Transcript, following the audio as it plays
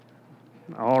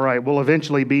All right, we'll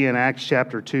eventually be in Acts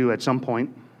chapter 2 at some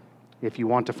point. If you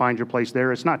want to find your place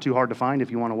there, it's not too hard to find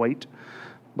if you want to wait,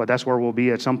 but that's where we'll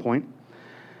be at some point.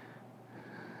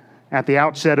 At the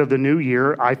outset of the new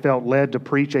year, I felt led to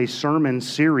preach a sermon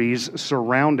series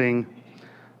surrounding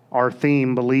our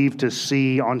theme, Believe to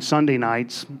See, on Sunday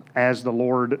nights as the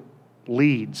Lord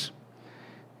leads.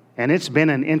 And it's been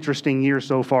an interesting year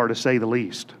so far, to say the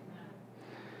least.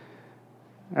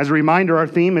 As a reminder, our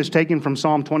theme is taken from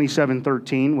Psalm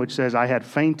 27:13, which says, I had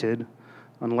fainted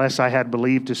unless I had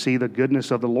believed to see the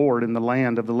goodness of the Lord in the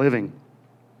land of the living.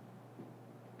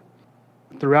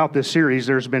 Throughout this series,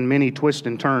 there's been many twists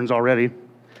and turns already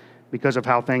because of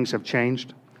how things have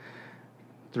changed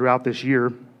throughout this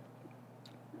year.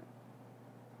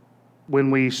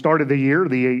 When we started the year,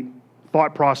 the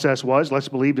thought process was, let's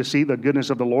believe to see the goodness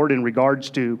of the Lord in regards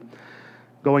to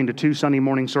going to 2 Sunday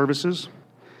morning services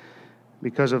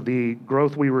because of the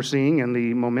growth we were seeing and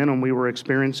the momentum we were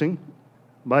experiencing.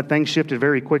 But things shifted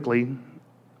very quickly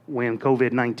when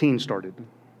COVID-19 started.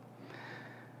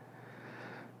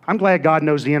 I'm glad God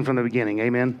knows the end from the beginning,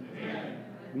 amen?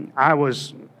 Amen. I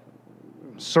was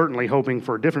certainly hoping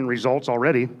for different results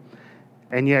already,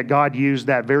 and yet God used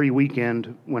that very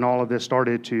weekend when all of this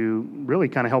started to really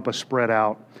kind of help us spread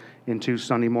out into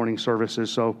Sunday morning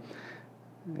services. So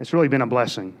it's really been a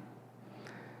blessing.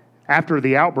 After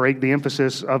the outbreak, the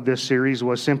emphasis of this series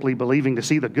was simply believing to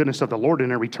see the goodness of the Lord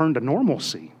in a return to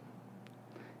normalcy.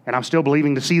 And I'm still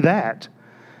believing to see that,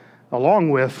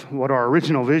 along with what our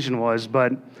original vision was,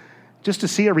 but just to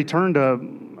see a return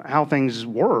to how things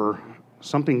were,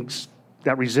 something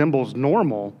that resembles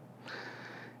normal.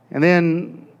 And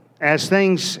then, as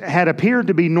things had appeared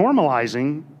to be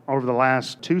normalizing over the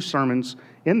last 2 sermons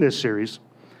in this series,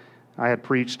 I had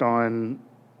preached on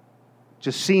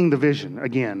just seeing the vision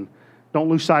again. Don't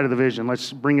lose sight of the vision.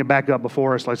 Let's bring it back up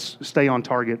before us. Let's stay on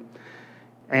target.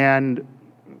 And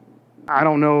I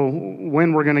don't know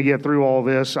when we're going to get through all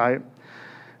this. I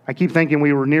keep thinking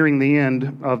we were nearing the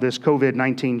end of this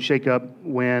COVID-19 shakeup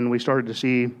when we started to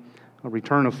see a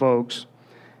return of folks.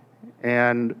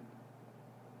 And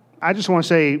I just want to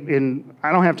say,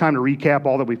 I don't have time to recap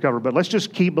all that we've covered, but let's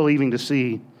just keep believing to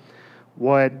see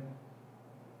what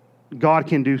God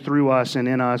can do through us and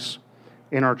in us,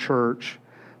 in our church.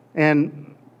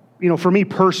 And, for me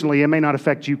personally, it may not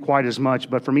affect you quite as much,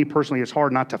 but for me personally, it's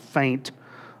hard not to faint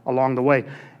along the way.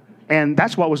 And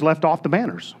that's what was left off the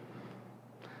banners.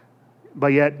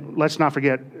 But yet, let's not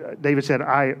forget, David said,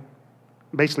 I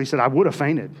would have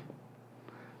fainted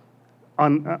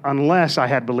unless I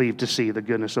had believed to see the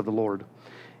goodness of the Lord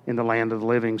in the land of the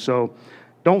living. So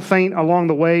don't faint along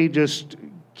the way, just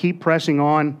keep pressing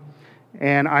on.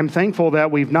 And I'm thankful that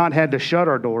we've not had to shut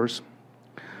our doors.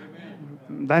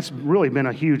 Amen. That's really been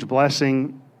a huge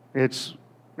blessing. It's,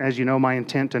 as you know, my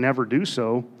intent to never do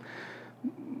so.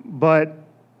 But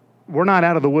we're not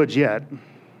out of the woods yet,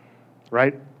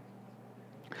 right?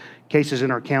 Cases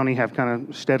in our county have kind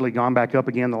of steadily gone back up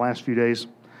again the last few days.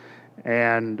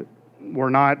 And we're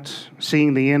not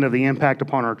seeing the end of the impact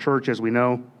upon our church, as we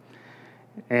know.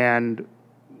 And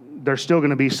there's still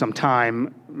going to be some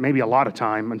time, maybe a lot of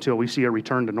time, until we see a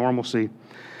return to normalcy,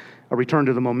 a return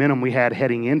to the momentum we had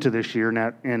heading into this year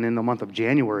and in the month of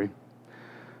January.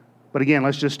 But again,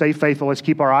 let's just stay faithful. Let's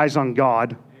keep our eyes on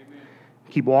God. Amen.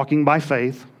 Keep walking by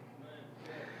faith.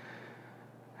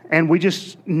 And we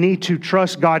just need to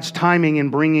trust God's timing in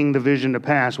bringing the vision to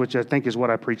pass, which I think is what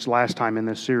I preached last time in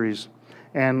this series.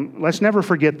 And let's never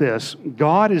forget this.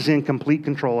 God is in complete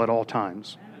control at all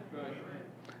times.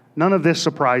 None of this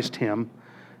surprised him.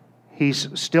 He's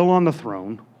still on the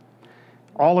throne.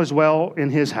 All is well in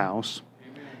his house.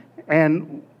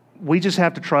 And we just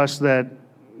have to trust that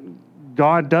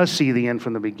God does see the end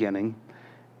from the beginning.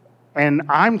 And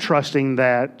I'm trusting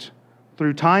that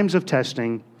through times of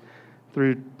testing,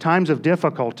 through times of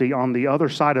difficulty, on the other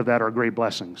side of that are great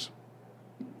blessings.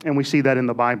 And we see that in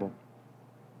the Bible.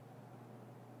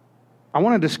 I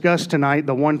want to discuss tonight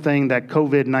the one thing that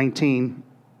COVID-19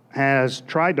 has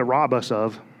tried to rob us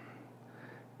of.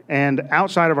 And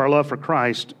outside of our love for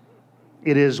Christ,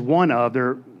 it is one of,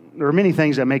 there are many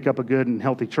things that make up a good and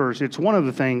healthy church. It's one of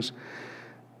the things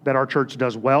that our church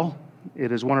does well.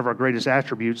 It is one of our greatest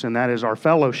attributes, and that is our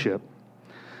fellowship.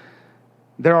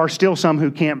 There are still some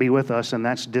who can't be with us, and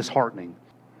that's disheartening.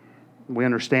 We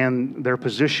understand their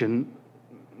position,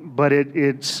 but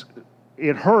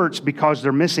it hurts because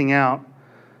they're missing out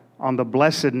on the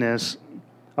blessedness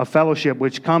of fellowship,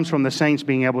 which comes from the saints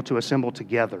being able to assemble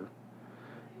together.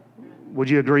 Would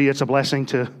you agree it's a blessing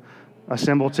to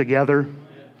assemble together?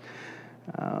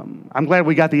 I'm glad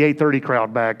we got the 8:30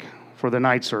 crowd back for the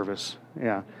night service.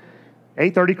 Yeah.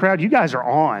 8:30 crowd, you guys are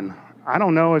on. I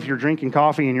don't know if you're drinking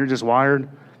coffee and you're just wired.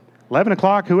 11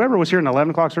 o'clock, whoever was here in the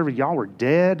 11 o'clock service, y'all were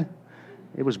dead.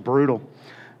 It was brutal.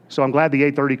 So I'm glad the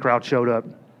 8:30 crowd showed up.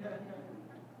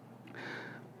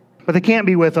 But they can't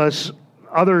be with us.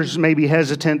 Others may be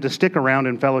hesitant to stick around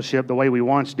in fellowship the way we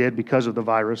once did because of the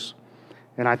virus.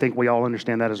 And I think we all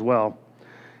understand that as well.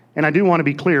 And I do want to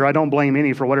be clear, I don't blame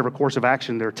any for whatever course of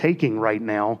action they're taking right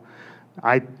now.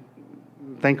 I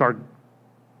think our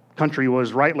country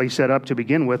was rightly set up to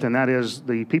begin with, and that is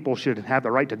the people should have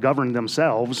the right to govern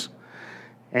themselves.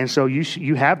 And so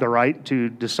you have the right to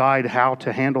decide how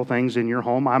to handle things in your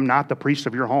home. I'm not the priest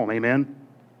of your home, amen?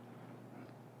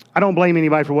 I don't blame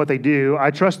anybody for what they do.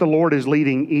 I trust the Lord is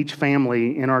leading each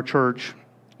family in our church,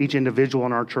 each individual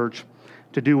in our church,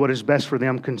 to do what is best for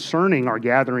them concerning our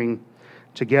gathering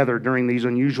together during these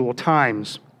unusual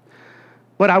times.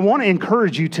 But I want to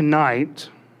encourage you tonight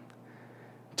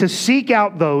to seek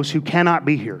out those who cannot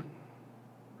be here.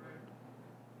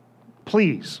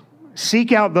 Please,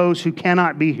 seek out those who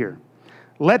cannot be here.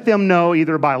 Let them know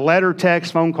either by letter,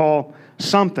 text, phone call,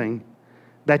 something,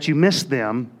 that you miss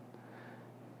them,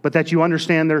 but that you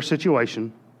understand their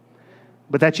situation,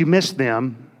 but that you miss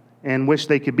them and wish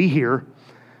they could be here.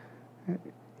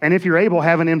 And if you're able,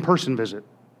 have an in-person visit.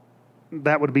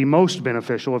 That would be most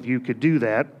beneficial if you could do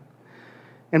that.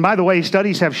 And by the way,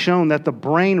 studies have shown that the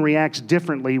brain reacts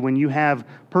differently when you have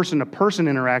person-to-person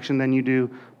interaction than you do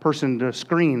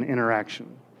person-to-screen interaction.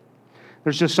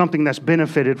 There's just something that's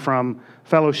benefited from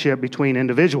fellowship between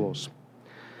individuals.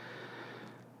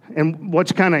 And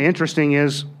what's kind of interesting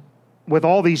is, with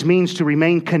all these means to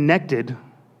remain connected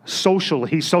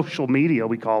socially, social media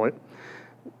we call it,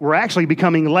 we're actually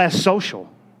becoming less social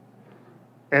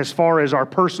as far as our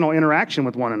personal interaction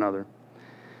with one another.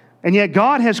 And yet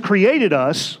God has created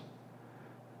us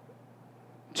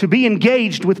to be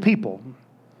engaged with people,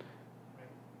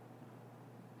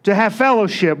 to have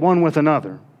fellowship one with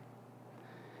another.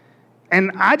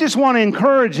 And I just want to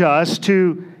encourage us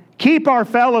to keep our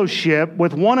fellowship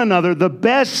with one another the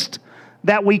best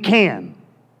that we can.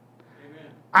 Amen.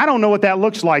 I don't know what that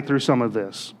looks like through some of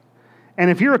this. And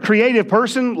if you're a creative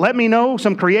person, let me know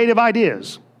some creative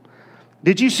ideas.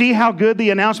 Did you see how good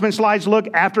the announcement slides look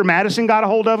after Madison got a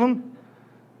hold of them?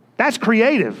 That's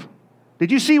creative.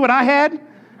 Did you see what I had?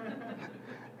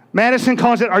 Madison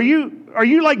calls it, are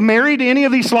you like married to any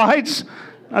of these slides?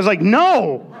 I was like,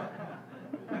 no.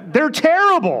 They're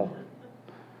terrible.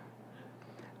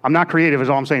 I'm not creative is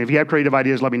all I'm saying. If you have creative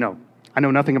ideas, let me know. I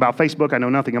know nothing about Facebook. I know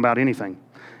nothing about anything,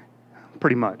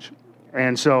 pretty much.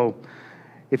 And so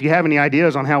if you have any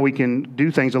ideas on how we can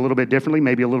do things a little bit differently,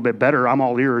 maybe a little bit better, I'm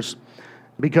all ears.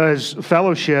 Because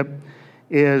fellowship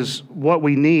is what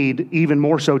we need even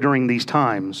more so during these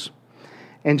times.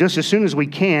 And just as soon as we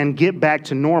can get back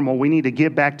to normal, we need to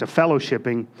get back to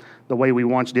fellowshipping the way we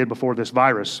once did before this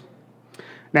virus.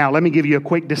 Now, let me give you a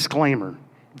quick disclaimer.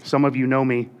 Some of you know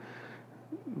me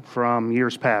from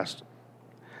years past.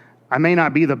 I may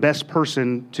not be the best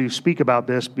person to speak about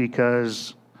this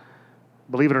because,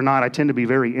 believe it or not, I tend to be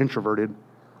very introverted.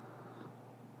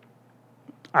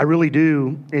 I really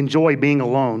do enjoy being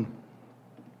alone.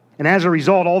 And as a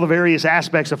result, all the various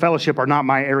aspects of fellowship are not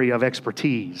my area of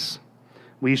expertise.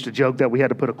 We used to joke that we had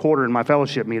to put a quarter in my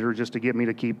fellowship meter just to get me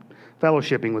to keep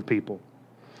fellowshipping with people.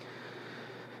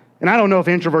 And I don't know if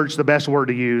introvert's the best word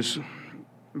to use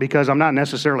because I'm not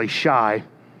necessarily shy,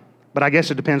 but I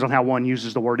guess it depends on how one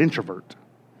uses the word introvert.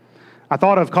 I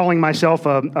thought of calling myself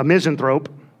a misanthrope,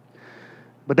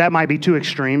 but that might be too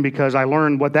extreme because I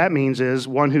learned what that means is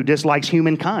one who dislikes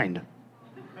humankind.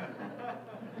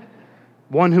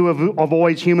 One who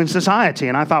avoids human society.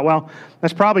 And I thought, well,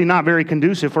 that's probably not very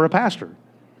conducive for a pastor.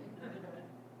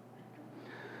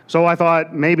 So I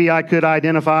thought maybe I could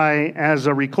identify as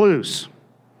a recluse.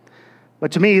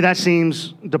 But to me, that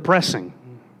seems depressing,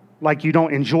 like you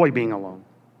don't enjoy being alone.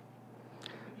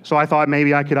 So I thought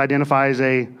maybe I could identify as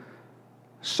a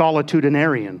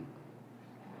solitudinarian.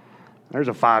 There's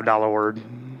a $5 word.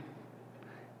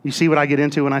 You see what I get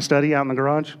into when I study out in the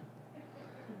garage?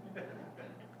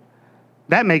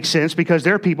 That makes sense because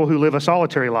there are people who live a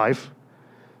solitary life,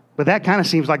 but that kind of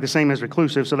seems like the same as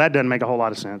reclusive, so that doesn't make a whole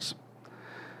lot of sense.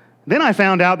 Then I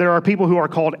found out there are people who are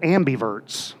called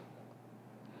ambiverts.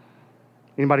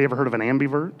 Anybody ever heard of an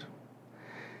ambivert?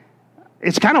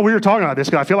 It's kind of weird talking about this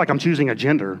because I feel like I'm choosing a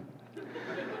gender.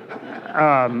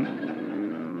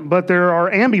 But there are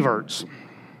ambiverts.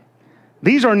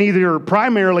 These are neither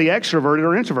primarily extroverted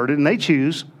or introverted, and they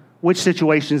choose which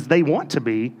situations they want to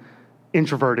be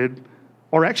introverted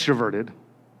or extroverted.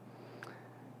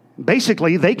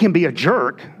 Basically, they can be a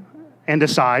jerk and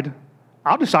decide,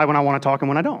 I'll decide when I want to talk and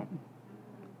when I don't.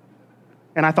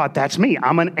 And I thought, that's me.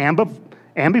 I'm an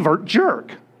ambivert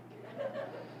jerk.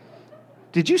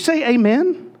 Did you say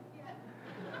amen?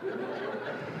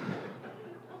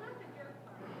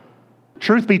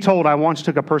 Truth be told, I once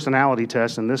took a personality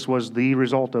test, and this was the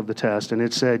result of the test, and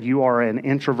it said, you are an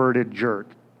introverted jerk.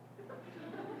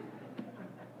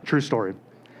 True story.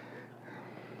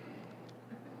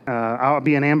 I'll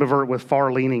be an ambivert with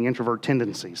far-leaning introvert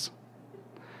tendencies.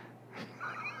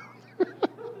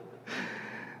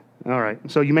 All right,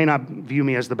 so you may not view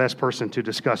me as the best person to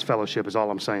discuss fellowship, is all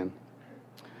I'm saying.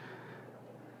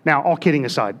 Now, all kidding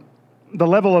aside, the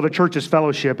level of a church's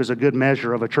fellowship is a good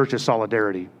measure of a church's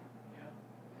solidarity.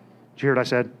 Did you hear what I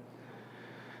said?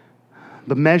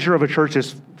 The measure of a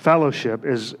church's fellowship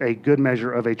is a good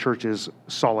measure of a church's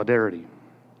solidarity.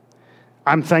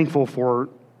 I'm thankful for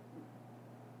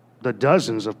the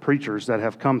dozens of preachers that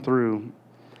have come through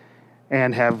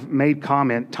and have made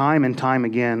comment time and time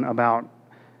again about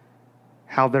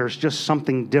how there's just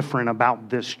something different about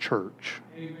this church.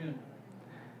 Amen.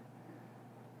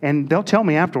 And they'll tell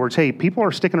me afterwards, hey, people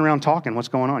are sticking around talking. What's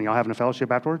going on? Y'all having a fellowship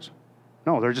afterwards?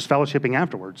 No, they're just fellowshipping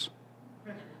afterwards.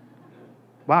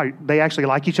 Wow, they actually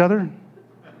like each other?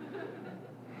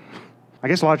 I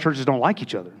guess a lot of churches don't like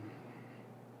each other.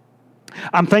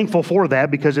 I'm thankful for that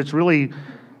because it's really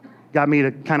got me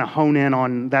to kind of hone in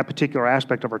on that particular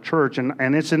aspect of our church,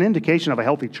 and it's an indication of a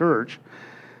healthy church.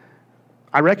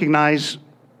 I recognize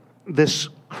this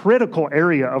critical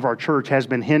area of our church has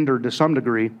been hindered to some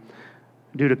degree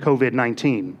due to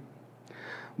COVID-19.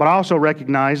 But I also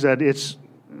recognize that it's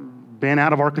been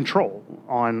out of our control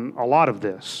on a lot of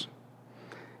this.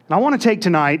 And I want to take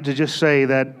tonight to just say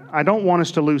that I don't want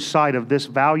us to lose sight of this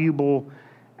valuable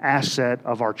asset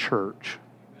of our church.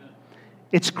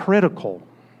 It's critical.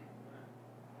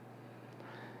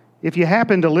 If you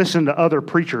happen to listen to other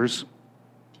preachers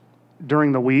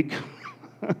during the week,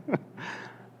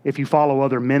 if you follow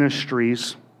other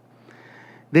ministries,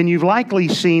 then you've likely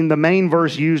seen the main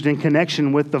verse used in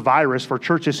connection with the virus for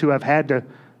churches who have had to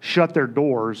shut their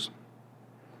doors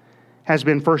has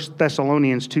been 1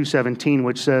 Thessalonians 2:17,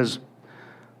 which says,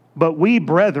 "But we,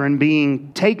 brethren,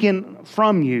 being taken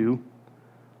from you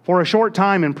for a short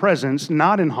time in presence,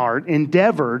 not in heart,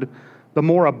 endeavored the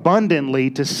more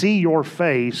abundantly to see your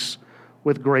face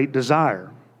with great desire."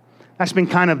 That's been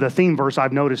kind of the theme verse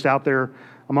I've noticed out there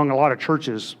among a lot of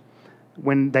churches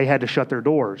when they had to shut their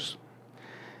doors.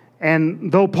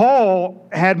 And though Paul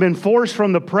had been forced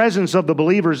from the presence of the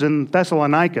believers in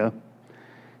Thessalonica,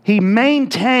 he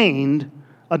maintained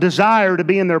a desire to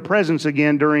be in their presence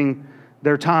again during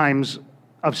their times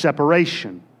of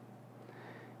separation.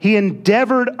 He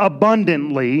endeavored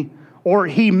abundantly, or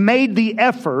he made the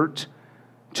effort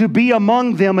to be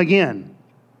among them again.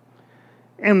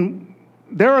 And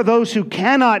there are those who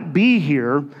cannot be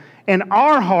here, and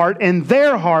our heart and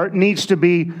their heart needs to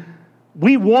be,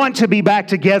 we want to be back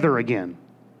together again.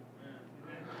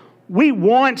 We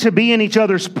want to be in each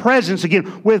other's presence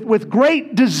again with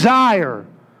great desire.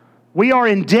 We are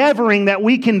endeavoring that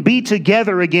we can be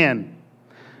together again.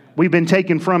 We've been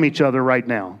taken from each other right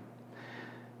now.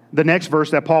 The next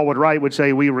verse that Paul would write would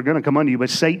say, "We were going to come unto you, but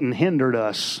Satan hindered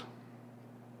us."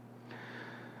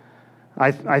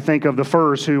 I think of the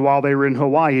Furs who, while they were in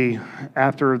Hawaii,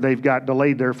 after they've got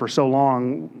delayed there for so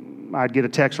long, I'd get a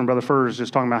text from Brother Furs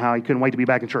just talking about how he couldn't wait to be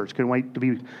back in church, couldn't wait to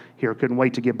be here, couldn't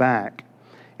wait to get back.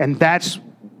 And that's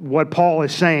what Paul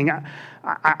is saying.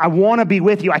 I want to be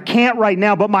with you. I can't right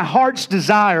now, but my heart's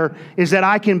desire is that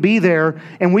I can be there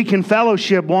and we can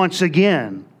fellowship once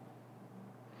again.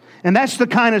 And that's the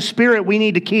kind of spirit we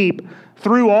need to keep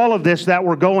through all of this that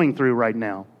we're going through right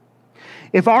now.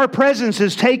 If our presence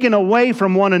is taken away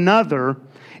from one another,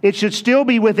 it should still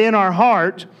be within our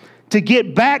heart to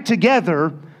get back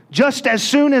together just as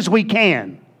soon as we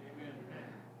can.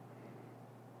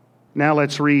 Now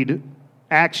let's read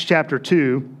Acts chapter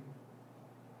 2,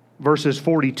 verses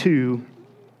 42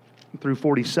 through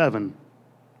 47.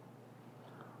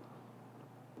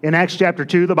 In Acts chapter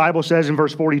 2, the Bible says in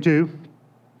verse 42,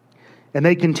 "And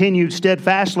they continued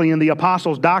steadfastly in the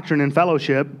apostles' doctrine and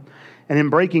fellowship, and in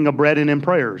breaking of bread and in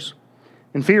prayers.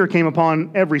 And fear came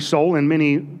upon every soul, and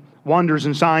many wonders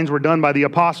and signs were done by the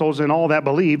apostles, and all that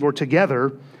believed were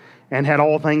together and had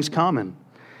all things common,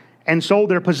 and sold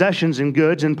their possessions and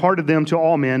goods, and parted them to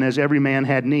all men as every man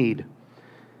had need.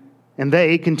 And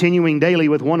they, continuing daily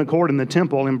with one accord in the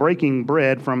temple, and breaking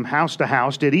bread from house to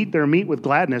house, did eat their meat with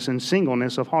gladness and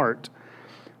singleness of heart,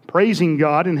 praising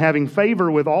God and having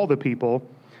favor with all the people.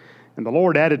 And the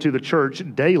Lord added to the church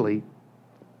daily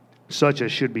such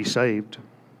as should be saved."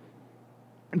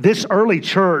 This early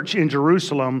church in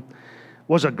Jerusalem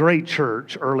was a great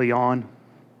church early on.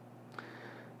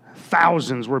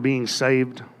 Thousands were being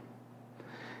saved.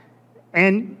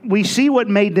 And we see what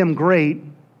made them great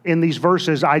in these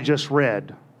verses I just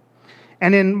read.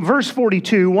 And in verse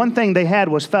 42, one thing they had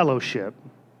was fellowship.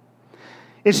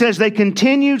 It says they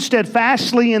continued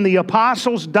steadfastly in the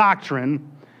apostles'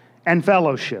 doctrine and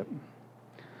fellowship.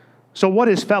 So what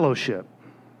is fellowship?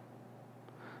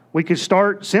 We could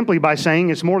start simply by saying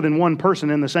it's more than one person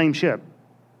in the same ship.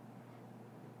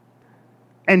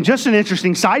 And just an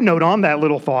interesting side note on that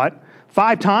little thought,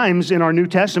 5 times in our New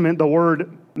Testament, the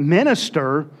word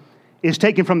minister is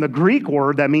taken from the Greek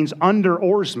word that means under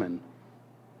oarsman.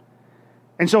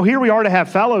 And so here we are to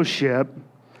have fellowship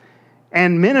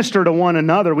and minister to one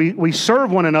another. We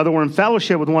serve one another. We're in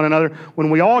fellowship with one another when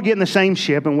we all get in the same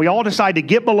ship and we all decide to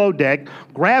get below deck,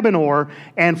 grab an oar,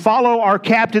 and follow our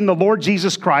captain, the Lord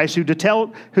Jesus Christ, who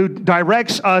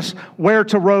directs us where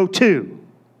to row to.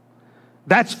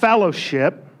 That's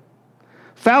fellowship.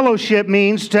 Fellowship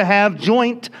means to have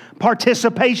joint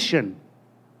participation.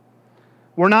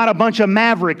 We're not a bunch of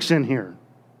mavericks in here.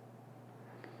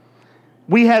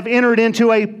 We have entered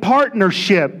into a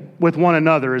partnership with one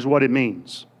another is what it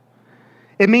means.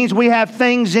 It means we have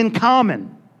things in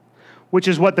common, which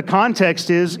is what the context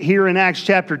is here in Acts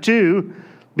chapter 2,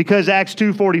 because Acts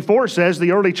 2:44 says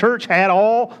the early church had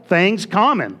all things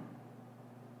common.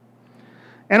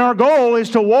 And our goal is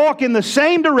to walk in the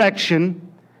same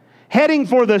direction, heading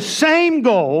for the same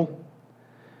goal,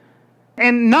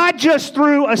 and not just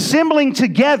through assembling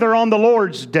together on the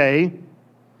Lord's Day,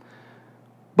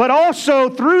 but also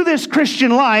through this Christian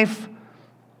life,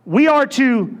 we are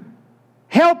to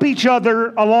help each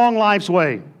other along life's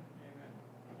way.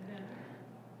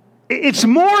 It's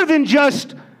more than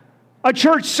just a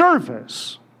church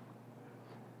service.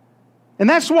 And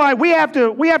that's why we have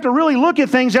to really look at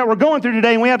things that we're going through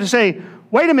today, and we have to say,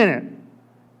 wait a minute,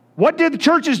 what did the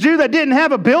churches do that didn't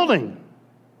have a building?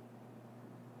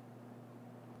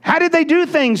 How did they do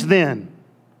things then?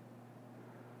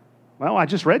 Well, I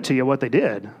just read to you what they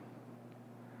did.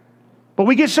 But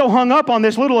we get so hung up on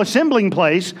this little assembling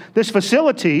place, this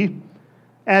facility,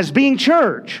 as being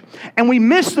church. And we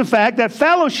miss the fact that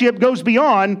fellowship goes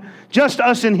beyond just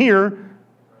us in here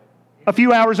a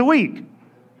few hours a week.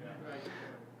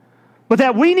 But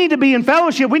that we need to be in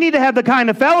fellowship. We need to have the kind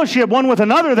of fellowship one with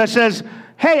another that says,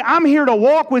 hey, I'm here to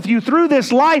walk with you through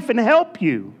this life and help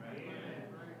you.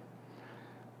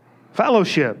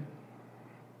 Fellowship.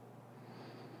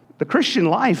 The Christian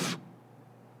life,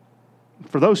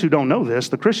 for those who don't know this,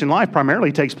 the Christian life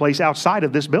primarily takes place outside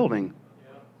of this building.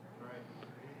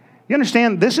 You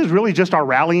understand, this is really just our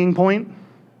rallying point.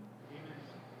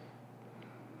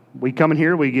 We come in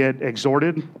here, we get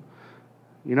exhorted,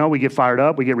 we get fired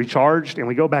up, we get recharged, and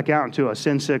we go back out into a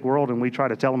sin-sick world and we try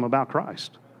to tell them about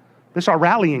Christ. This is our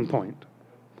rallying point.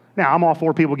 Now, I'm all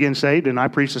for people getting saved, and I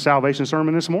preached a salvation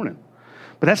sermon this morning.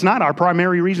 But that's not our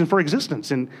primary reason for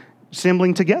existence in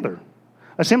assembling together.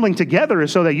 Assembling together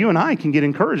is so that you and I can get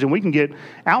encouraged and we can get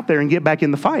out there and get back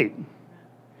in the fight.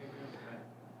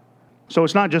 So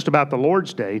it's not just about the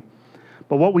Lord's Day,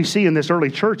 but what we see in this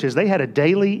early church is they had a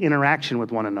daily interaction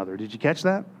with one another. Did you catch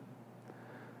that?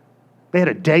 They had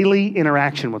a daily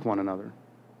interaction with one another.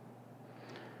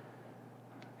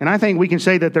 And I think we can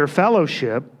say that their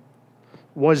fellowship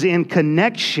was in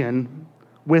connection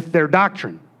with their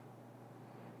doctrine.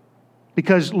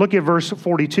 Because look at verse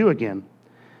 42 again.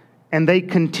 And they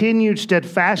continued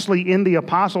steadfastly in the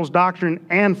apostles' doctrine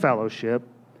and fellowship.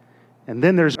 And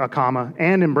then there's a comma,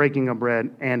 and in breaking of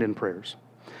bread and in prayers.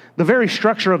 The very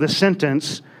structure of the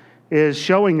sentence is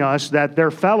showing us that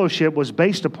their fellowship was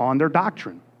based upon their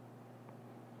doctrine.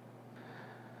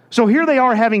 So here they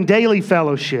are having daily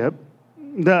fellowship.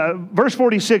 Verse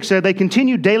 46 said they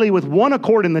continued daily with one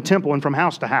accord in the temple and from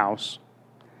house to house.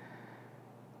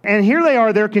 And here they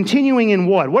are, they're continuing in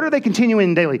what? What are they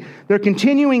continuing daily? They're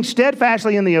continuing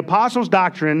steadfastly in the apostles'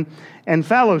 doctrine and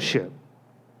fellowship.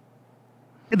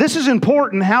 This is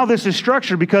important how this is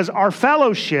structured because our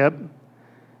fellowship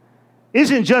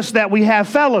isn't just that we have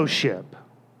fellowship,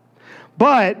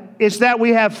 but it's that we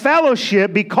have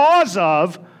fellowship because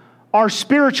of our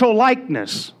spiritual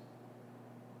likeness.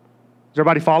 Is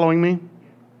everybody following me?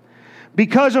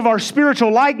 Because of our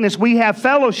spiritual likeness, we have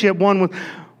fellowship one with.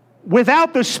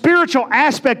 Without the spiritual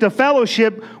aspect of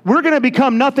fellowship, we're going to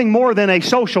become nothing more than a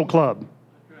social club.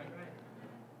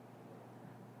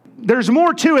 There's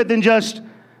more to it than just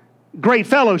great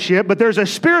fellowship, but there's a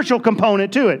spiritual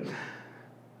component to it.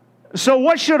 So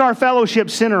what should our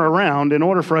fellowship center around in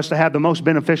order for us to have the most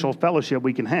beneficial fellowship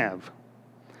we can have?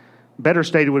 Better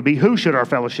stated would be, who should our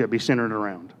fellowship be centered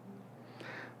around?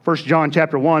 1 John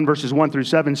chapter 1, verses 1 through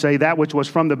 7 say, that which was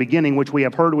from the beginning, which we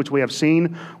have heard, which we have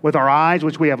seen with our eyes,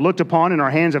 which we have looked upon, and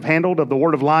our hands have handled of the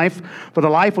word of life. For the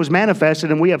life was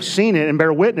manifested, and we have seen it, and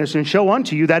bear witness, and show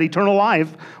unto you that eternal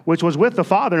life, which was with the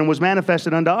Father, and was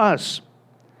manifested unto us.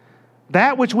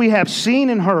 That which we have seen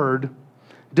and heard,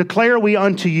 declare we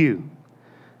unto you,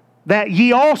 that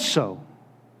ye also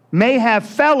may have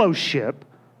fellowship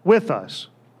with us.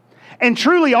 And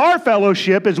truly our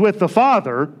fellowship is with the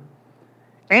Father,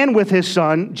 and with his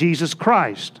Son, Jesus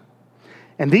Christ.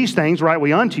 And these things write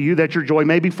we unto you, that your joy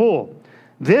may be full.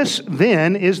 This,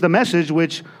 then, is the message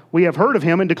which we have heard of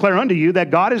him, and declare unto you, that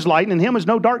God is light, and in him is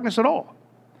no darkness at all.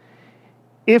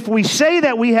 If we say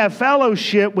that we have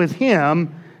fellowship with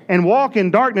him, and walk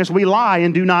in darkness, we lie,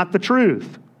 and do not the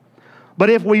truth. But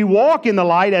if we walk in the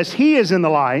light, as he is in the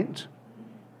light,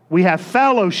 we have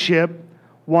fellowship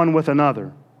one with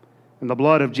another. And the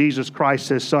blood of Jesus Christ,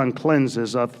 his Son,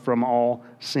 cleanses us from all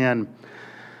sin.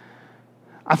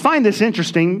 I find this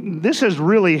interesting. This has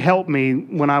really helped me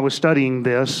when I was studying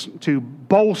this to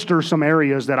bolster some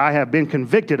areas that I have been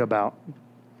convicted about.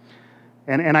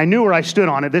 And I knew where I stood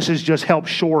on it. This has just helped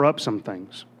shore up some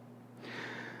things.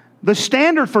 The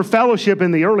standard for fellowship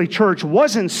in the early church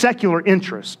wasn't secular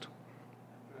interest.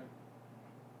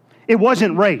 It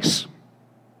wasn't race.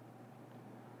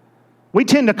 We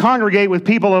tend to congregate with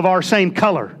people of our same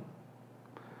color.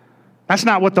 That's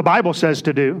not what the Bible says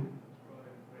to do.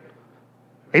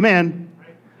 Amen.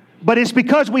 But it's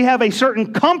because we have a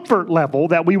certain comfort level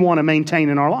that we want to maintain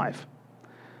in our life.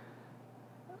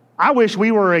 I wish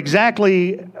we were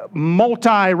exactly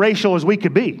multiracial as we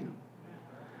could be.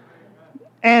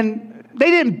 And they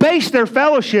didn't base their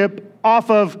fellowship off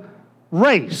of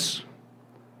race.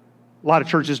 A lot of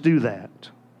churches do that.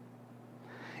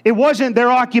 It wasn't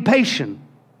their occupation.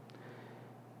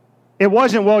 It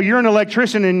wasn't, well, you're an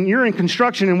electrician and you're in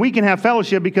construction and we can have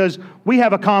fellowship because we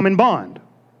have a common bond.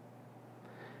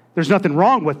 There's nothing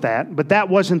wrong with that, but that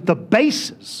wasn't the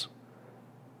basis.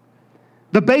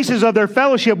 The basis of their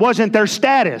fellowship wasn't their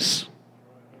status.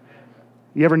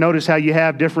 You ever notice how you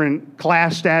have different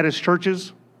class status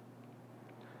churches?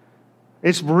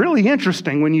 It's really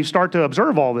interesting when you start to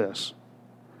observe all this.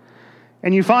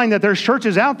 And you find that there's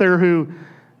churches out there who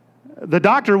the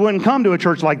doctor wouldn't come to a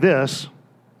church like this,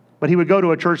 but he would go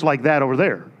to a church like that over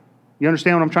there. You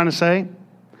understand what I'm trying to say?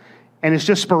 And it's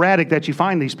just sporadic that you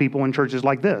find these people in churches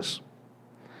like this.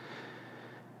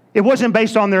 It wasn't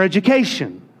based on their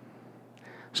education.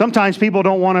 Sometimes people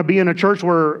don't want to be in a church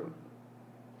where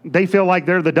they feel like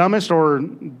they're the dumbest, or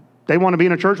they want to be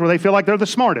in a church where they feel like they're the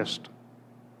smartest.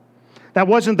 That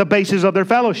wasn't the basis of their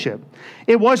fellowship.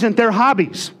 It wasn't their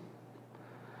hobbies.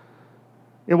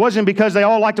 It wasn't because they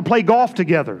all like to play golf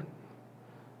together.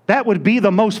 That would be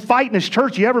the most fightingest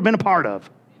church you ever been a part of.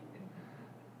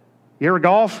 You ever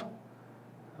golf?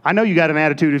 I know you got an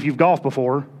attitude if you've golfed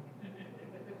before.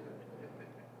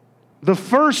 The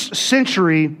first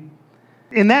century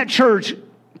in that church,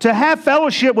 to have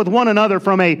fellowship with one another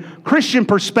from a Christian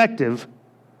perspective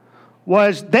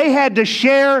was they had to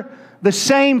share the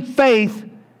same faith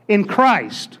in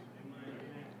Christ.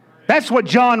 That's what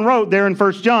John wrote there in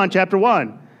 1 John chapter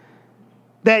 1.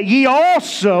 That ye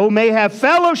also may have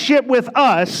fellowship with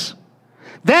us,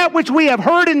 that which we have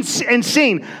heard and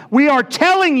seen. We are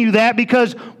telling you that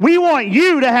because we want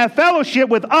you to have fellowship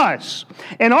with us.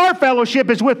 And our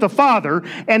fellowship is with the Father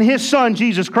and his Son,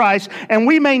 Jesus Christ. And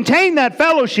we maintain that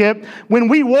fellowship when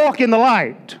we walk in the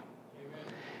light.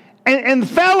 And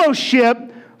fellowship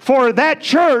for that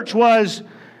church was,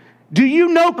 do you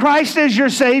know Christ as your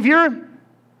Savior?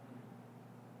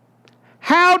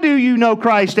 How do you know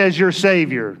Christ as your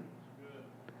Savior?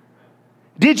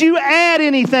 Did you add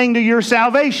anything to your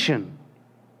salvation?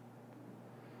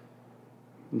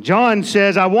 John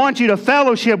says, I want you to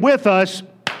fellowship with us,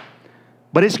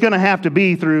 but it's going to have to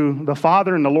be through the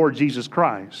Father and the Lord Jesus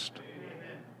Christ.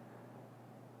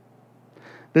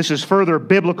 This is further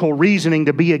biblical reasoning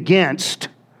to be against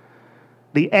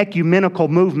the ecumenical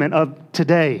movement of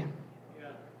today.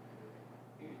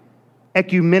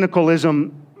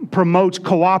 Ecumenicalism promotes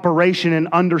cooperation and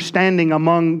understanding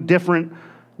among different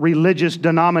religious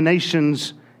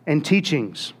denominations and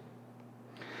teachings,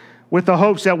 with the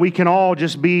hopes that we can all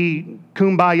just be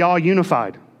kumbaya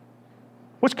unified.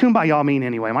 What's kumbaya mean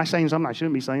anyway? Am I saying something I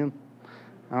shouldn't be saying?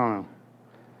 I don't know.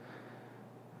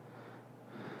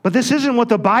 But this isn't what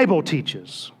the Bible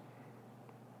teaches.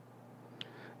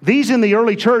 These in the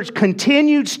early church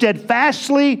continued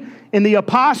steadfastly in the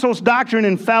apostles' doctrine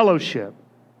and fellowship.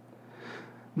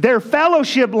 Their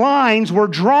fellowship lines were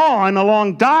drawn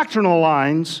along doctrinal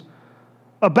lines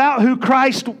about who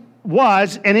Christ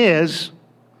was and is,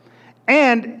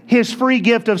 and His free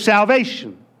gift of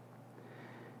salvation.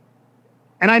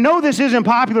 And I know this isn't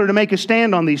popular to make a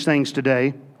stand on these things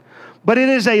today, but it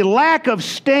is a lack of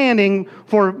standing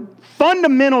for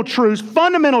fundamental truths,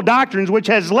 fundamental doctrines, which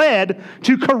has led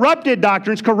to corrupted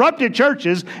doctrines, corrupted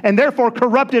churches, and therefore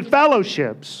corrupted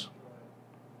fellowships.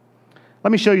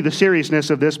 Let me show you the seriousness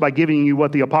of this by giving you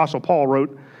what the Apostle Paul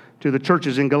wrote to the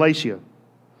churches in Galatia.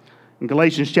 In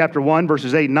Galatians chapter 1,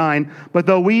 verses 8 and 9, "But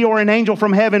though we or an angel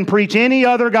from heaven preach any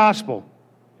other gospel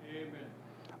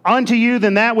unto you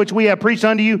than that which we have preached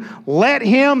unto you, let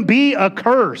him be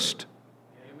accursed."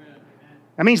 Amen.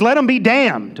 That means let him be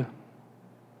damned.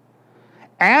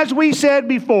 "As we said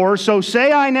before, so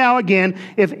say I now again,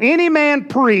 if any man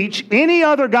preach any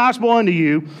other gospel unto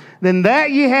you than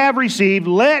that ye have received,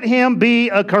 let him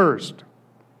be accursed."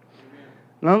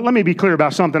 Now, let me be clear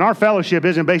about something. Our fellowship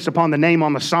isn't based upon the name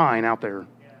on the sign out there.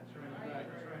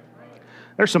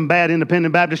 There's some bad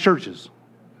independent Baptist churches.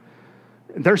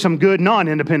 There's some good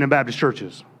non-independent Baptist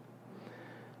churches.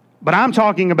 But I'm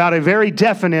talking about a very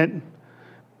definite,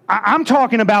 I'm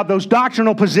talking about those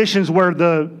doctrinal positions where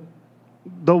the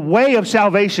way of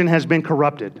salvation has been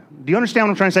corrupted. Do you understand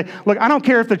what I'm trying to say? Look, I don't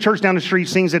care if the church down the street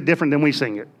sings it different than we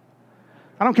sing it.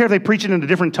 I don't care if they preach it in a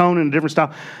different tone and a different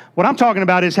style. What I'm talking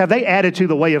about is, have they added to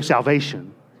the way of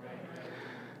salvation?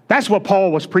 That's what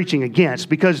Paul was preaching against,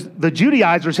 because the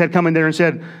Judaizers had come in there and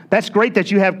said, that's great that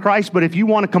you have Christ, but if you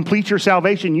want to complete your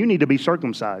salvation, you need to be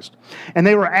circumcised. And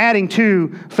they were adding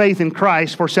to faith in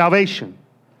Christ for salvation.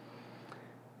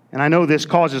 And I know this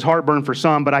causes heartburn for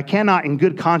some, but I cannot in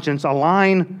good conscience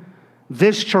align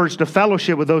this church to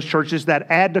fellowship with those churches that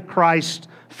add to Christ's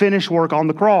finished work on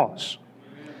the cross.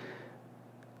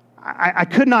 I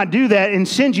could not do that and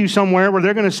send you somewhere where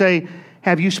they're going to say,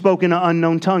 have you spoken an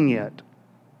unknown tongue yet?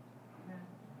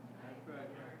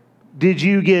 Did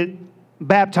you get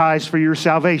baptized for your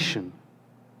salvation?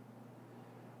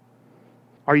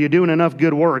 Are you doing enough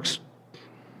good works?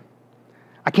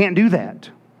 I can't do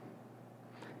that.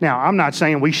 Now, I'm not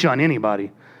saying we shun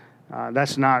anybody.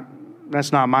 That's not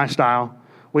my style.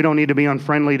 We don't need to be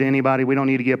unfriendly to anybody. We don't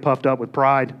need to get puffed up with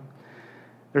pride.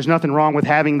 There's nothing wrong with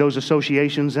having those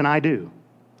associations, and I do.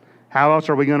 How else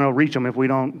are we going to reach them if we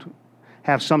don't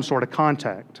have some sort of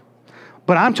contact?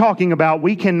 But I'm talking about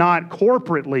we cannot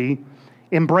corporately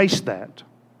embrace that,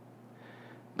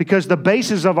 because the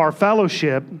basis of our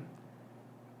fellowship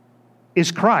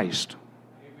is Christ,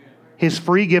 His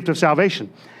free gift of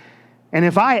salvation. And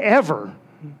if I ever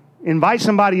invite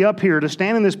somebody up here to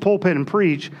stand in this pulpit and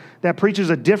preach that preaches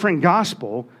a different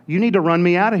gospel, you need to run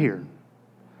me out of here.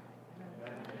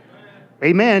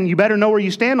 Amen. You better know where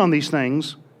you stand on these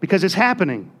things, because it's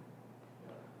happening.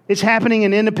 It's happening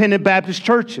in independent Baptist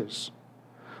churches,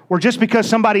 where just because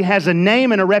somebody has a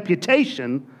name and a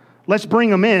reputation, let's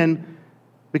bring them in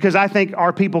because I think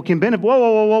our people can benefit.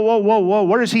 Whoa.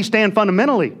 Where does he stand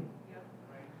fundamentally?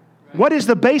 What is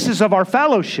the basis of our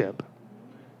fellowship?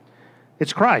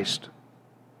 It's Christ.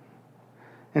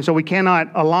 And so we cannot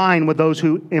align with those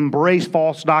who embrace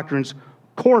false doctrines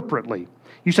corporately.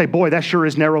 You say, boy, that sure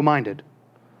is narrow-minded.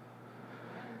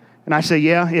 And I say,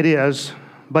 yeah, it is,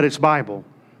 but it's Bible.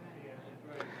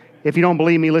 If you don't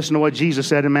believe me, listen to what Jesus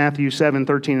said in Matthew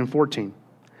 7:13 and 14.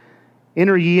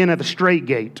 Enter ye in at the strait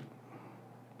gate.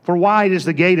 For wide is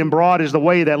the gate and broad is the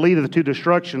way that leadeth to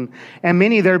destruction, and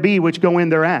many there be which go in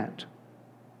thereat.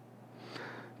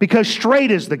 Because strait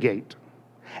is the gate,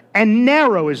 and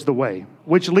narrow is the way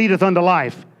which leadeth unto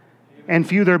life, and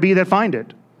few there be that find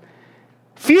it.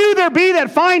 Few there be that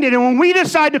find it, and when we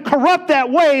decide to corrupt that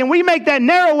way and we make that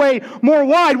narrow way more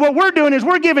wide, what we're doing is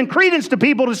we're giving credence to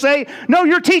people to say, no,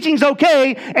 your teaching's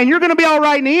okay, and you're going to be all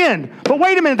right in the end. But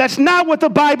wait a minute, that's not what the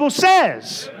Bible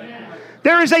says. Amen.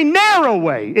 There is a narrow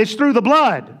way. It's through the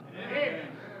blood. Amen.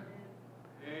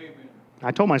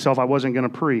 I told myself I wasn't going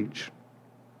to preach.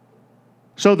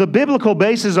 So the biblical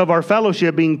basis of our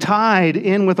fellowship being tied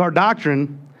in with our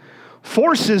doctrine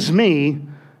forces me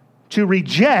to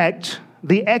reject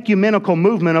the ecumenical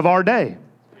movement of our day.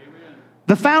 Amen.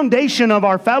 The foundation of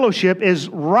our fellowship is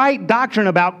right doctrine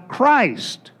about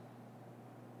Christ.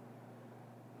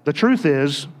 The truth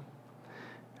is,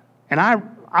 and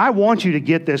I want you to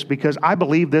get this because I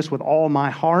believe this with all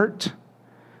my heart.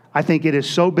 I think it is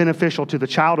so beneficial to the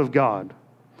child of God.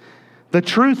 The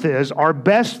truth is, our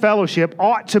best fellowship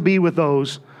ought to be with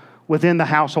those within the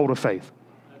household of faith.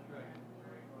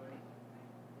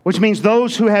 Which means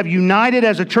those who have united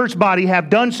as a church body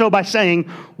have done so by saying,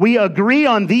 we agree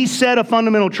on these set of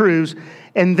fundamental truths,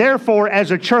 and therefore, as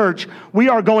a church, we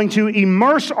are going to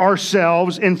immerse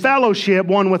ourselves in fellowship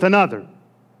one with another.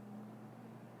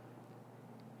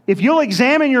 If you'll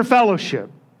examine your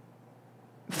fellowship,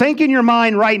 Think in your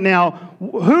mind right now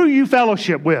who you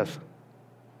fellowship with.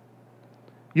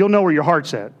 You'll know where your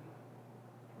heart's at.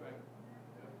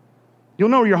 You'll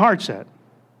know where your heart's at.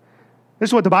 This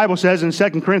is what the Bible says in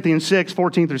 2 Corinthians 6,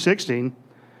 14 through 16.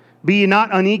 Be ye not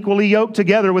unequally yoked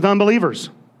together with unbelievers.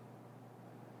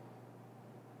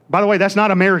 By the way, that's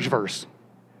not a marriage verse.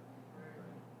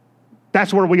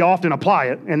 That's where we often apply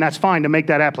it, and that's fine to make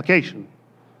that application.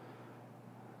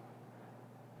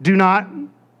 Do not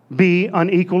be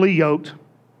unequally yoked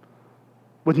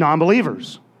with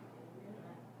non-believers.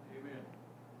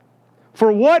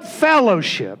 For what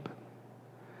fellowship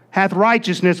hath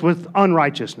righteousness with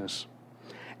unrighteousness?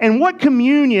 And what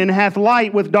communion hath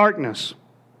light with darkness?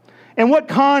 And what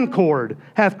concord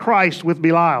hath Christ with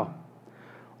Belial?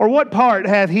 Or what part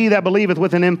hath he that believeth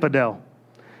with an infidel?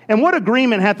 And what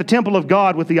agreement hath the temple of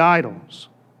God with the idols?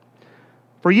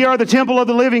 For ye are the temple of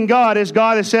the living God, as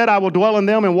God has said, I will dwell in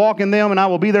them and walk in them, and I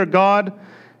will be their God,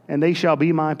 and they shall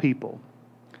be my people.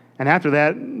 And after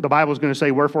that, the Bible is going to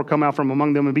say, wherefore come out from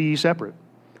among them and be ye separate.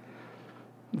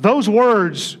 Those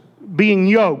words, being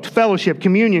yoked, fellowship,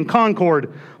 communion,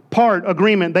 concord, part,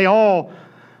 agreement, they all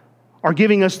are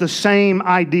giving us the same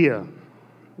idea,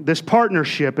 this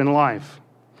partnership in life.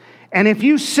 And if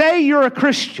you say you're a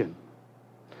Christian,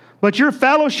 but your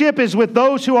fellowship is with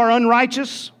those who are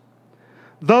unrighteous,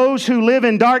 those who live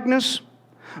in darkness,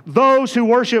 those who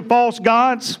worship false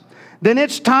gods, then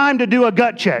it's time to do a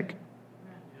gut check.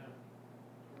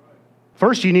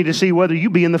 First, you need to see whether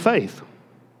you be in the faith.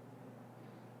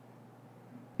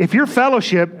 If your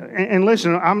fellowship, and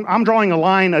listen, I'm drawing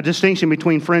a distinction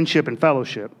between friendship and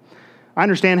fellowship. I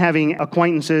understand having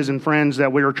acquaintances and friends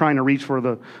that we are trying to reach for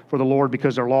the Lord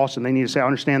because they're lost and they need to say, I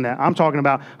understand that. I'm talking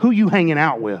about who you hanging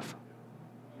out with.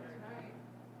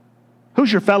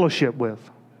 Who's your fellowship with?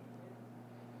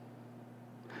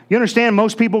 You understand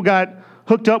most people got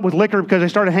hooked up with liquor because they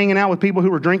started hanging out with people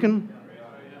who were drinking?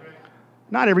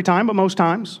 Not every time, but most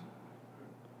times.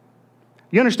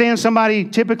 You understand somebody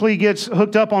typically gets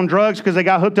hooked up on drugs because they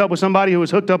got hooked up with somebody who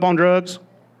was hooked up on drugs?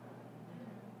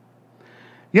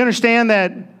 You understand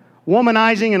that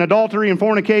womanizing and adultery and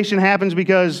fornication happens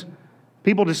because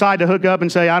people decide to hook up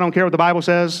and say, I don't care what the Bible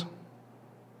says? Is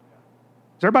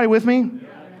everybody with me? Yeah.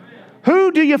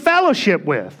 Who do you fellowship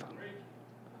with?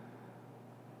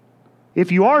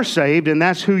 If you are saved and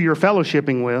that's who you're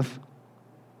fellowshipping with,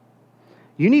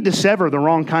 you need to sever the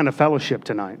wrong kind of fellowship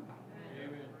tonight.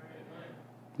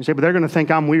 You say, but they're going to think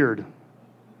I'm weird.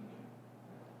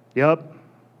 Yep.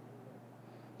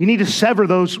 You need to sever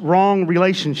those wrong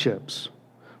relationships.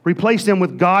 Replace them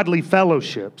with godly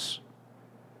fellowships.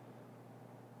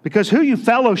 Because who you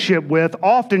fellowship with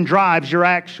often drives your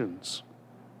actions.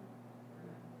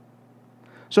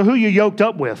 So who you yoked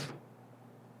up with?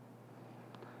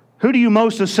 Who do you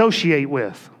most associate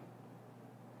with?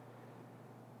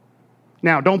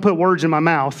 Now, don't put words in my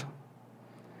mouth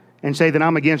and say that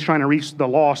I'm against trying to reach the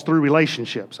lost through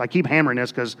relationships. I keep hammering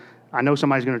this because I know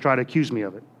somebody's going to try to accuse me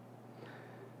of it.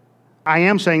 I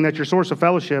am saying that your source of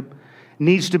fellowship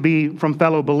needs to be from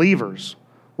fellow believers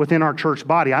within our church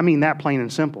body. I mean that plain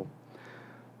and simple.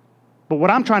 But what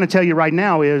I'm trying to tell you right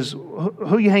now is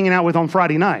who you hanging out with on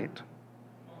Friday night?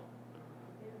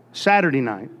 Saturday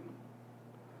night.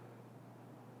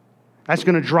 That's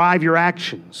going to drive your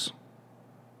actions.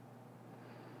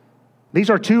 These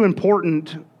are two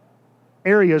important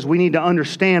areas we need to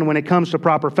understand when it comes to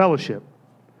proper fellowship.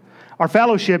 Our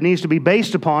fellowship needs to be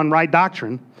based upon right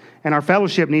doctrine, and our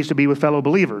fellowship needs to be with fellow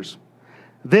believers.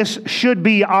 This should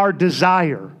be our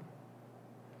desire.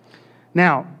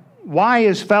 Now, why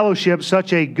is fellowship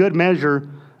such a good measure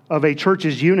of a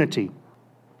church's unity?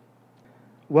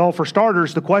 Well, for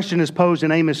starters, the question is posed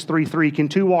in Amos 3:3, can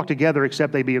two walk together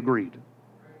except they be agreed?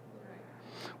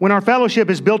 When our fellowship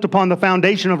is built upon the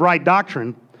foundation of right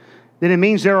doctrine, then it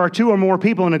means there are two or more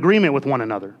people in agreement with one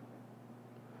another.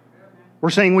 We're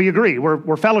saying we agree. We're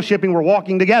fellowshipping, we're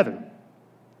walking together.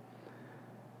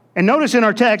 And notice in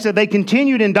our text that they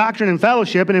continued in doctrine and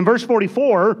fellowship, and in verse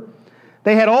 44,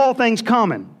 they had all things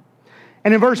common.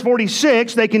 And in verse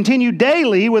 46, they continued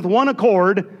daily with one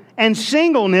accord and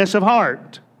singleness of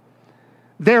heart.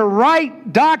 Their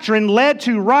right doctrine led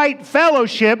to right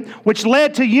fellowship, which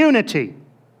led to unity.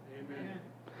 Amen.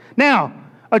 Now,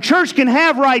 a church can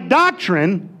have right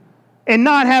doctrine and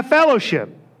not have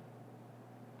fellowship.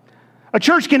 A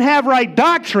church can have right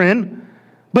doctrine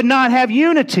but not have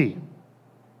unity.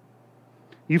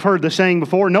 You've heard the saying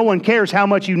before, no one cares how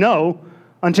much you know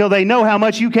until they know how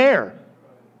much you care.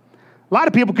 A lot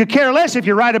of people could care less if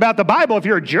you're right about the Bible, if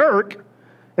you're a jerk,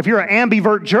 if you're an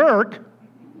ambivert jerk.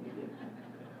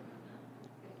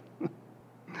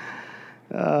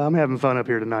 I'm having fun up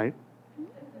here tonight.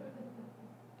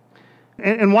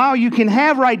 And while you can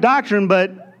have right doctrine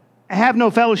but have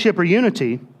no fellowship or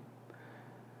unity,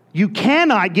 you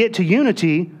cannot get to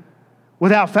unity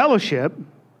without fellowship,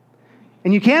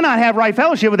 and you cannot have right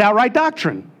fellowship without right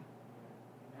doctrine.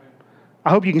 I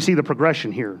hope you can see the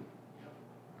progression here.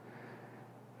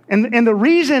 And the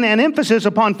reason and emphasis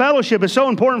upon fellowship is so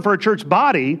important for a church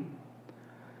body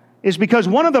is because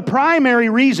one of the primary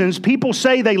reasons people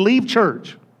say they leave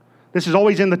church, this is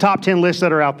always in the top 10 lists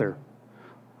that are out there.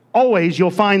 Always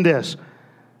you'll find this: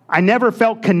 I never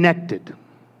felt connected.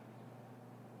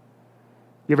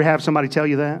 You ever have somebody tell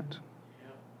you that?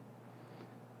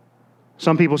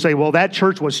 Some people say, well, that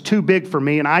church was too big for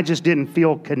me and I just didn't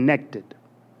feel connected.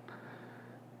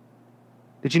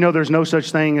 Did you know there's no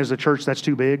such thing as a church that's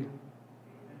too big?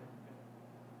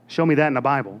 Show me that in the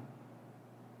Bible.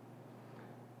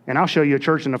 And I'll show you a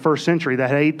church in the first century that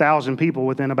had 8,000 people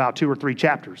within about 2 or 3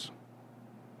 chapters.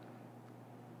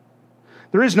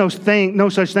 There is no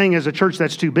such thing as a church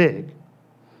that's too big.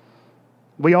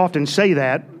 We often say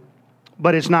that,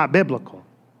 but it's not biblical.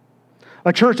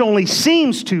 A church only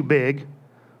seems too big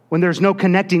when there's no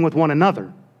connecting with one another.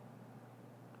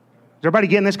 Is everybody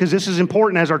getting this? Because this is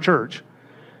important as our church.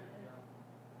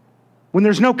 When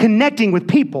there's no connecting with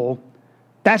people,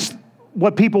 that's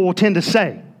what people will tend to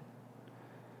say.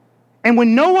 And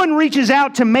when no one reaches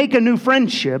out to make a new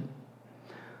friendship,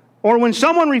 or when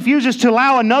someone refuses to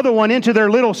allow another one into their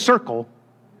little circle,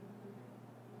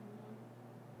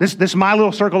 this is my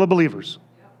little circle of believers.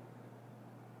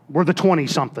 We're the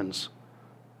 20-somethings.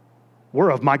 We're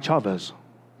of Mike Chavez.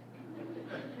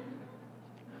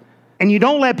 And you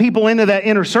don't let people into that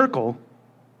inner circle,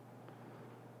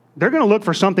 they're going to look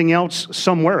for something else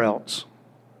somewhere else.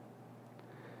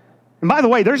 And by the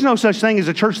way, there's no such thing as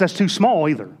a church that's too small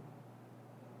either.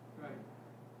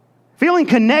 Feeling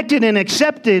connected and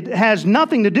accepted has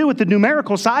nothing to do with the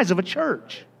numerical size of a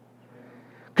church.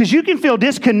 Because you can feel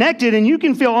disconnected and you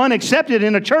can feel unaccepted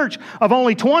in a church of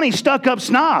only 20 stuck-up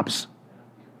snobs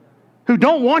who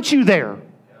don't want you there.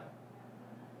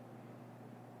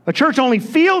 A church only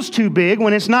feels too big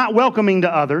when it's not welcoming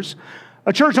to others.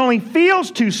 A church only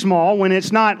feels too small when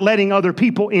it's not letting other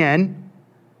people in.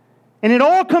 And it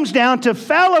all comes down to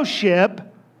fellowship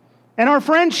and our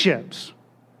friendships.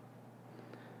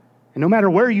 And no matter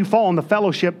where you fall on the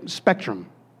fellowship spectrum,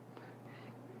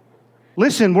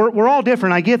 listen, we're all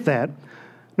different, I get that.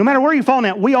 No matter where you fall in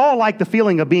that, we all like the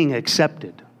feeling of being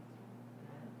accepted.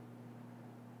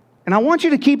 And I want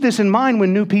you to keep this in mind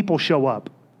when new people show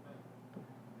up.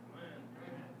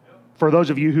 For those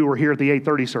of you who were here at the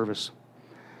 8:30 service,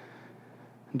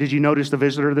 did you notice the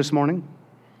visitor this morning?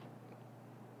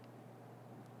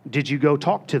 Did you go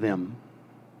talk to them?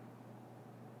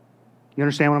 You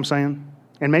understand what I'm saying?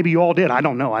 And maybe you all did. I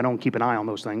don't know. I don't keep an eye on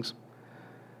those things.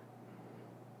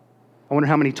 I wonder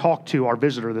how many talked to our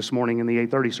visitor this morning in the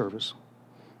 8:30 service.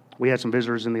 We had some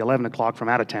visitors in the 11 o'clock from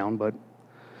out of town, but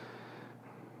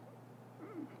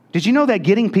did you know that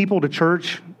getting people to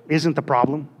church isn't the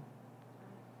problem?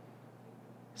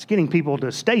 It's getting people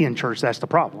to stay in church that's the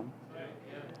problem.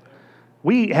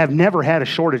 We have never had a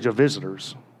shortage of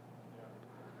visitors,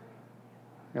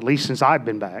 at least since I've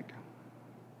been back.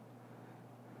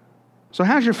 So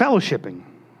how's your fellowshipping?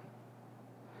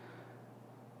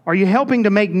 Are you helping to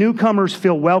make newcomers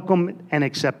feel welcome and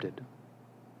accepted?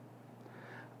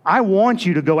 I want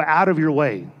you to go out of your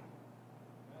way.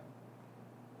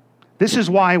 This is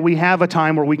why we have a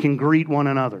time where we can greet one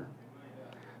another.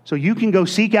 So you can go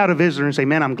seek out a visitor and say,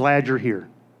 man, I'm glad you're here.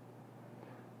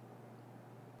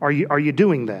 Are you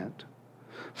doing that?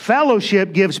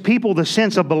 Fellowship gives people the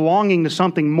sense of belonging to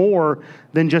something more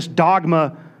than just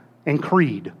dogma and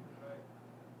creed.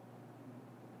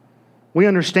 We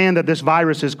understand that this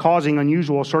virus is causing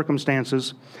unusual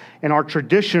circumstances, and our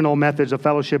traditional methods of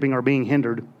fellowshipping are being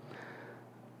hindered.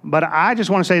 But I just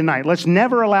want to say tonight, let's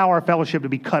never allow our fellowship to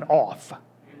be cut off.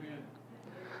 Amen.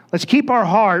 Let's keep our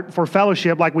heart for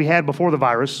fellowship like we had before the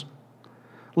virus.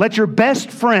 Let your best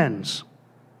friends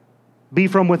be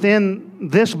from within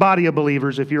this body of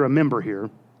believers if you're a member here.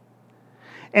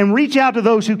 And reach out to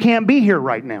those who can't be here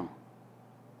right now.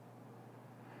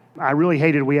 I really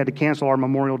hated we had to cancel our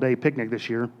Memorial Day picnic this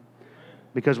year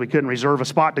because we couldn't reserve a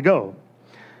spot to go.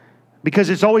 Because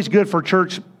it's always good for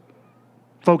church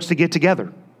folks to get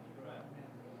together.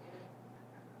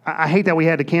 I hate that we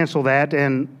had to cancel that,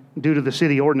 and due to the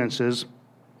city ordinances.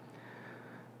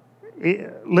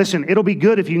 Listen, it'll be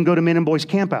good if you can go to Men and Boys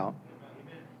Camp Out.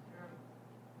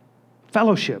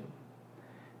 Fellowship.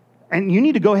 And you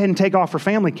need to go ahead and take off for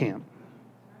family camp.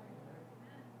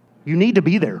 You need to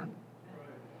be there.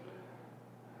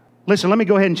 Listen, let me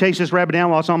go ahead and chase this rabbit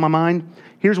down while it's on my mind.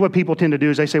 Here's what people tend to do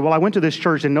is they say, well, I went to this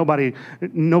church and nobody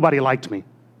liked me.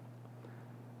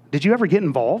 Did you ever get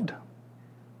involved?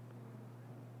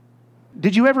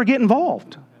 Did you ever get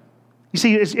involved? You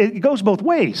see, it goes both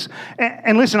ways.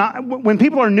 And listen, when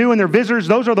people are new and they're visitors,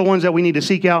 those are the ones that we need to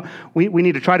seek out. We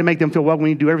need to try to make them feel welcome. We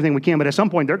need to do everything we can. But at some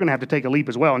point, they're going to have to take a leap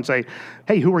as well and say,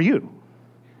 hey, who are you?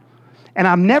 And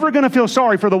I'm never going to feel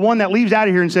sorry for the one that leaves out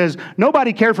of here and says,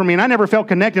 nobody cared for me and I never felt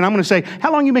connected. I'm going to say,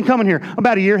 how long have you been coming here?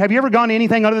 About a year. Have you ever gone to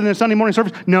anything other than a Sunday morning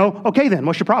service? No. Okay then,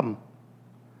 what's your problem?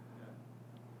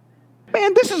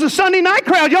 Man, this is a Sunday night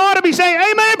crowd. Y'all ought to be saying,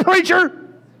 amen,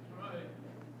 preacher.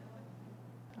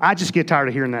 I just get tired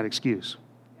of hearing that excuse.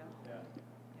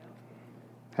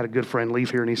 Had a good friend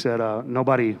leave here and he said,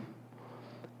 nobody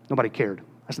cared.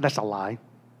 I said, that's a lie.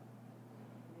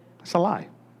 That's a lie.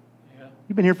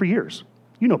 You've been here for years.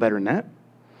 You know better than that.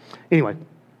 Anyway,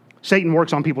 Satan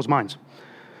works on people's minds.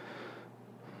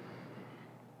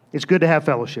 It's good to have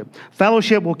fellowship.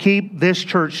 Fellowship will keep this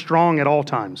church strong at all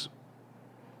times.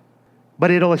 But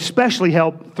it'll especially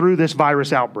help through this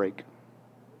virus outbreak.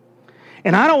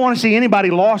 And I don't want to see anybody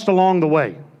lost along the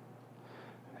way.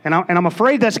 And I'm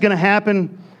afraid that's going to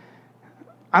happen.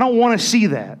 I don't want to see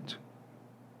that.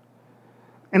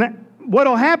 And what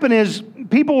will happen is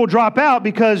people will drop out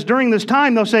because during this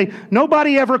time they'll say,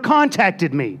 nobody ever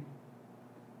contacted me.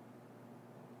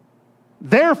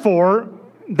 Therefore,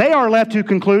 they are left to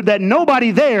conclude that nobody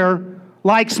there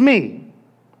likes me.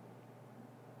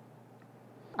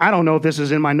 I don't know if this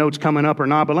is in my notes coming up or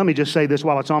not, but let me just say this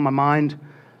while it's on my mind.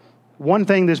 One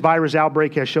thing this virus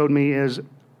outbreak has showed me is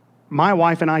my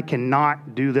wife and I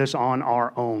cannot do this on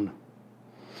our own.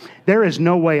 There is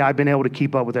no way I've been able to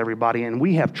keep up with everybody, and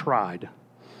we have tried.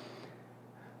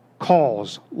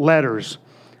 Calls, letters,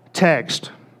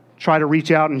 text, try to reach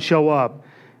out and show up,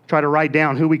 try to write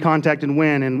down who we contacted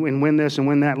when and when this and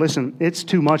when that. Listen, it's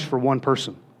too much for one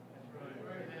person.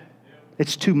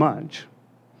 It's too much.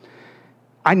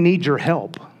 I need your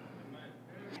help.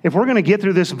 If we're going to get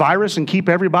through this virus and keep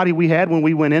everybody we had when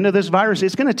we went into this virus,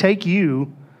 it's going to take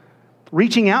you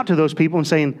reaching out to those people and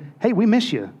saying, hey, we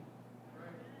miss you.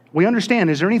 We understand.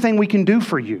 Is there anything we can do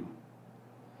for you?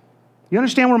 You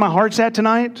understand where my heart's at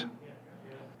tonight?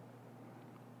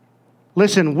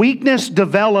 Listen, weakness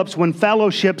develops when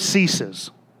fellowship ceases.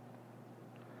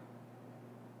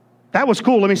 That was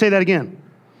cool. Let me say that again.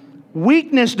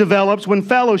 Weakness develops when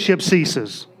fellowship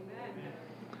ceases.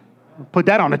 Put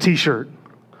that on a t-shirt.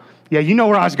 Yeah, you know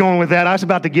where I was going with that. I was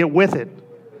about to get with it.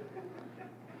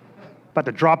 About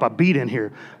to drop a beat in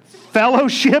here.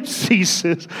 Fellowship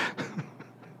ceases.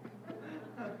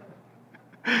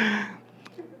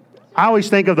 I always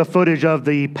think of the footage of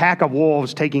the pack of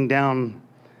wolves taking down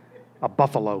a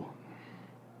buffalo.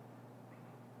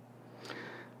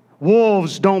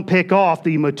 Wolves don't pick off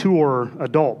the mature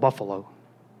adult buffalo.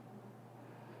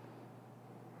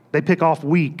 They pick off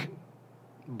weak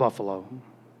buffalo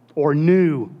or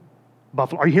new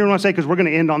buffalo. Are you hearing what I say? Because we're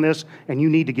going to end on this, and you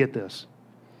need to get this.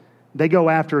 They go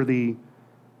after the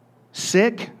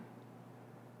sick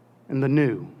and the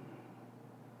new.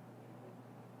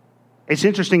 It's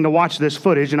interesting to watch this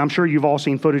footage, and I'm sure you've all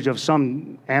seen footage of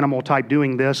some animal type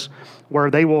doing this,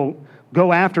 where they will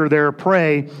go after their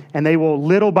prey, and they will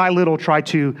little by little try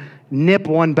to nip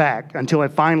one back until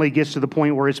it finally gets to the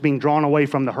point where it's being drawn away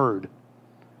from the herd.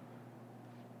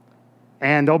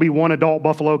 And there'll be one adult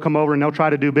buffalo come over and they'll try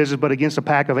to do business, but against a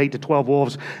pack of 8 to 12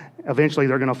 wolves, eventually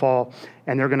they're going to fall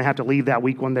and they're going to have to leave that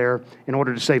weak one there in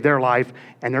order to save their life,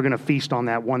 and they're going to feast on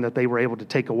that one that they were able to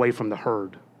take away from the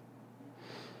herd.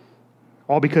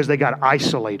 All because they got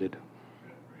isolated.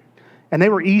 And they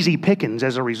were easy pickings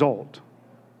as a result.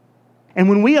 And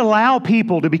when we allow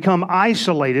people to become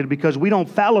isolated because we don't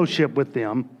fellowship with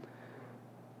them,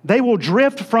 they will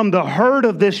drift from the herd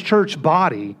of this church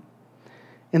body,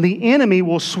 and the enemy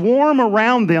will swarm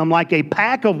around them like a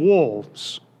pack of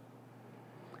wolves.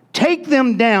 Take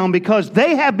them down because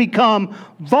they have become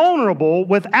vulnerable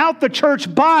without the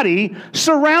church body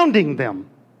surrounding them.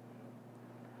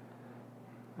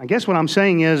 I guess what I'm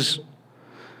saying is,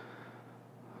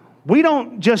 we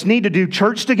don't just need to do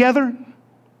church together.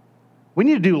 We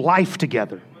need to do life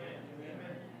together.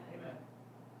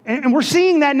 And we're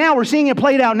seeing that now. We're seeing it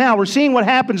played out now. We're seeing what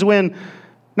happens when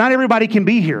not everybody can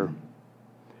be here.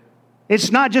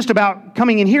 It's not just about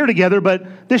coming in here together,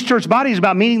 but this church body is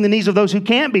about meeting the needs of those who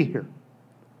can't be here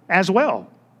as well.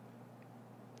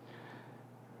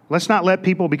 Let's not let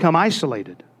people become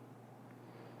isolated.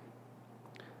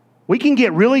 We can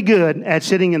get really good at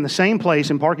sitting in the same place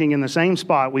and parking in the same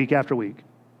spot week after week.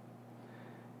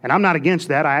 And I'm not against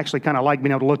that. I actually kind of like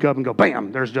being able to look up and go,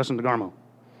 bam, there's Justin DeGarmo.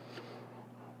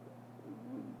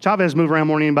 Chavez moved around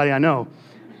more than anybody I know.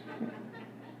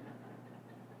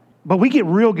 But we get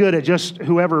real good at just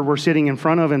whoever we're sitting in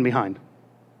front of and behind.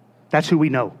 That's who we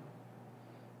know.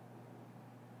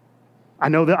 I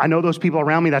know those people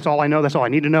around me. That's all I know. That's all I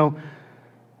need to know.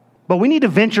 But we need to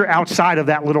venture outside of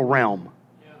that little realm.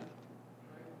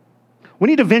 We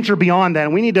need to venture beyond that,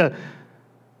 and we need to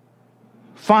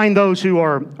find those who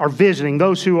are visiting,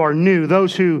 those who are new,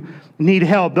 those who need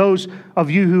help, those of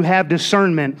you who have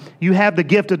discernment. You have the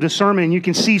gift of discernment, and you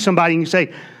can see somebody and you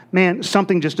say, man,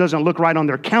 something just doesn't look right on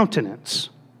their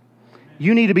countenance.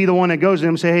 You need to be the one that goes to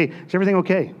them and say, hey, is everything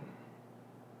okay?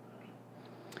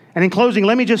 And in closing,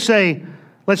 let me just say,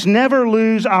 let's never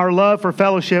lose our love for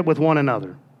fellowship with one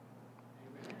another.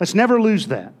 Let's never lose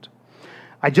that.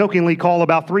 I jokingly call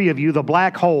about 3 of you the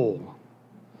black hole,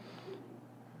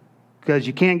 because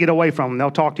you can't get away from them.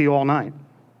 They'll talk to you all night.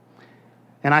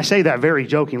 And I say that very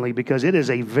jokingly because it is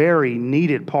a very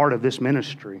needed part of this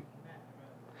ministry.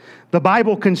 The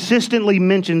Bible consistently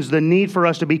mentions the need for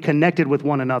us to be connected with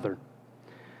one another.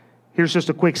 Here's just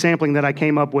a quick sampling that I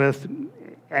came up with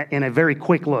in a very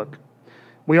quick look.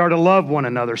 We are to love one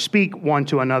another, speak one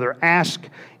to another, ask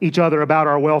each other about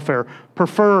our welfare,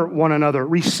 prefer one another,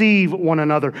 receive one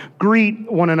another, greet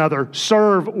one another,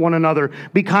 serve one another,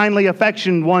 be kindly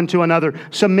affectioned one to another,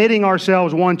 submitting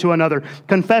ourselves one to another,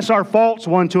 confess our faults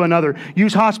one to another,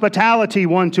 use hospitality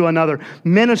one to another,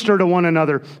 minister to one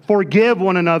another, forgive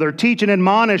one another, teach and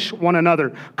admonish one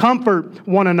another, comfort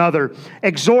one another,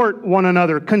 exhort one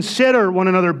another, consider one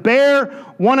another, bear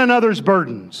one another's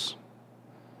burdens.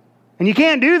 And you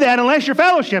can't do that unless you're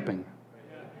fellowshipping.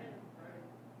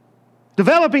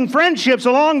 Developing friendships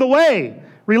along the way.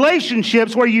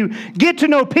 Relationships where you get to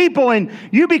know people and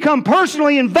you become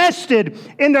personally invested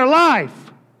in their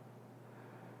life.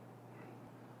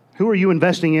 Who are you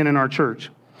investing in our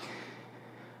church?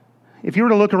 If you were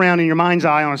to look around in your mind's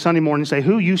eye on a Sunday morning and say,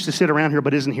 who used to sit around here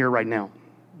but isn't here right now?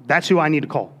 That's who I need to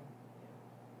call.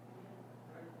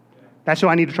 That's who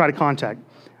I need to try to contact.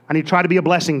 I need to try to be a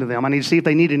blessing to them. I need to see if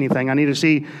they need anything. I need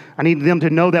them to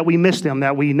know that we miss them,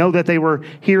 that we know that they were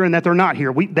here and that they're not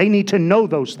here. They need to know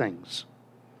those things.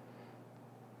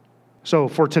 So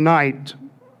for tonight,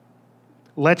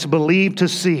 let's believe to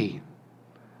see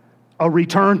a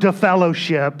return to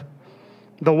fellowship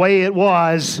the way it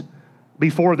was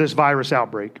before this virus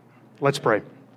outbreak. Let's pray.